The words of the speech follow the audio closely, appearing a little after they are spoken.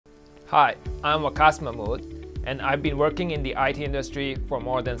Hi, I'm Waqas Mahmood, and I've been working in the IT industry for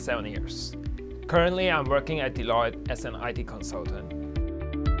more than 7 years. Currently, I'm working at Deloitte as an IT consultant.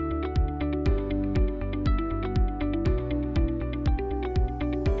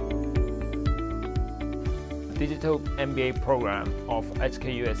 Digital MBA program of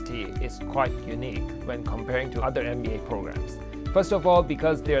HKUST is quite unique when comparing to other MBA programs. First of all,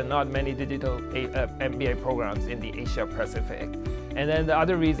 because there are not many digital MBA programs in the Asia Pacific. And then the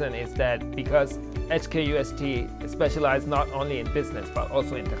other reason is that because HKUST specializes not only in business but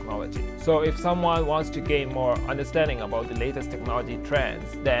also in technology. So if someone wants to gain more understanding about the latest technology trends,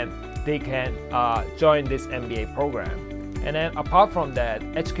 then they can join this MBA program. And then apart from that,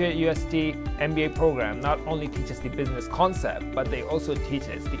 HKUST MBA program not only teaches the business concept, but they also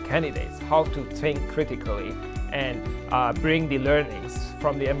teaches the candidates how to think critically and bring the learnings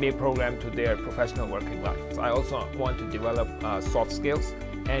from the MBA program to their professional working life. So I also want to develop soft skills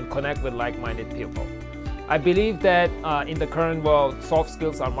and connect with like-minded people. I believe that in the current world, soft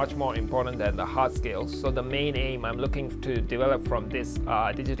skills are much more important than the hard skills. So the main aim I'm looking to develop from this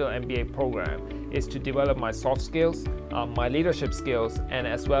digital MBA program is to develop my soft skills, my leadership skills, and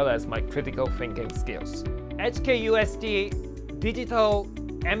as well as my critical thinking skills. HKUST Digital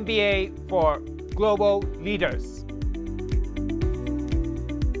MBA for Global Leaders.